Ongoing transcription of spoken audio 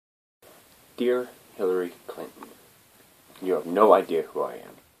Dear Hillary Clinton, you have no idea who I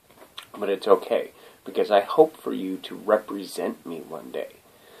am, but it's okay, because I hope for you to represent me one day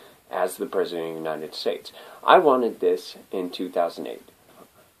as the President of the United States. I wanted this in 2008.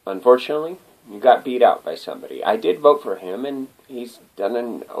 Unfortunately, you got beat out by somebody. I did vote for him, and he's done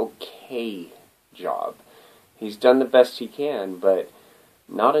an okay job. He's done the best he can, but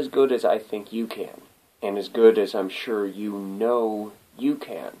not as good as I think you can, and as good as I'm sure you know you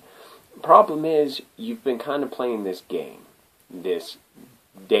can. The problem is, you've been kind of playing this game, this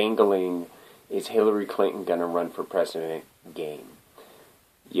dangling, is Hillary Clinton going to run for president game.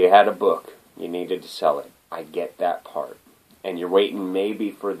 You had a book, you needed to sell it. I get that part. And you're waiting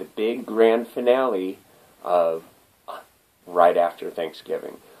maybe for the big grand finale of right after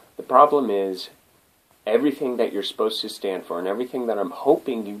Thanksgiving. The problem is, everything that you're supposed to stand for and everything that I'm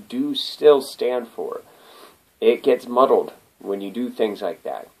hoping you do still stand for, it gets muddled when you do things like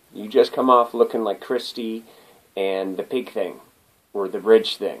that. You just come off looking like Christie and the pig thing, or the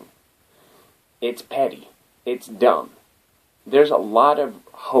bridge thing. It's petty. It's dumb. There's a lot of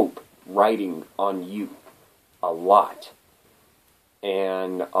hope riding on you. A lot.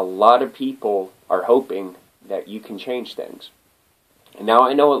 And a lot of people are hoping that you can change things. And now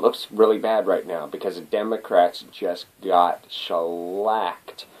I know it looks really bad right now because the Democrats just got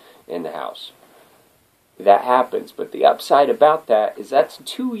shellacked in the House. That happens, but the upside about that is that's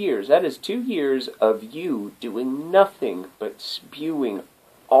 2 years. That is 2 years of you doing nothing but spewing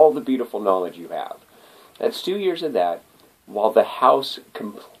all the beautiful knowledge you have. That's 2 years of that, while the House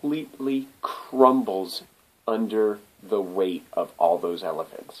completely crumbles under the weight of all those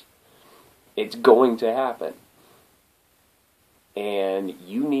elephants. It's going to happen. And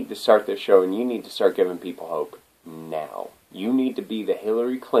you need to start this show, and you need to start giving people hope now. You need to be the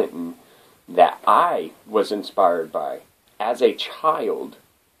Hillary Clinton that I was inspired by as a child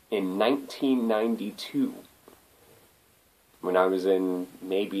in 1992. When I was in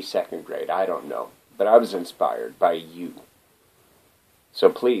maybe second grade, I don't know. But I was inspired by you. So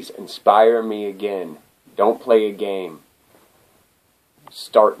please, inspire me again. Don't play a game.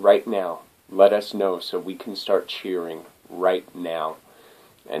 Start right now. Let us know so we can start cheering right now.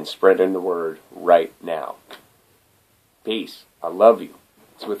 And spreading the word right now. Peace. I love you.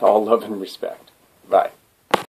 It's with all love and respect. Bye.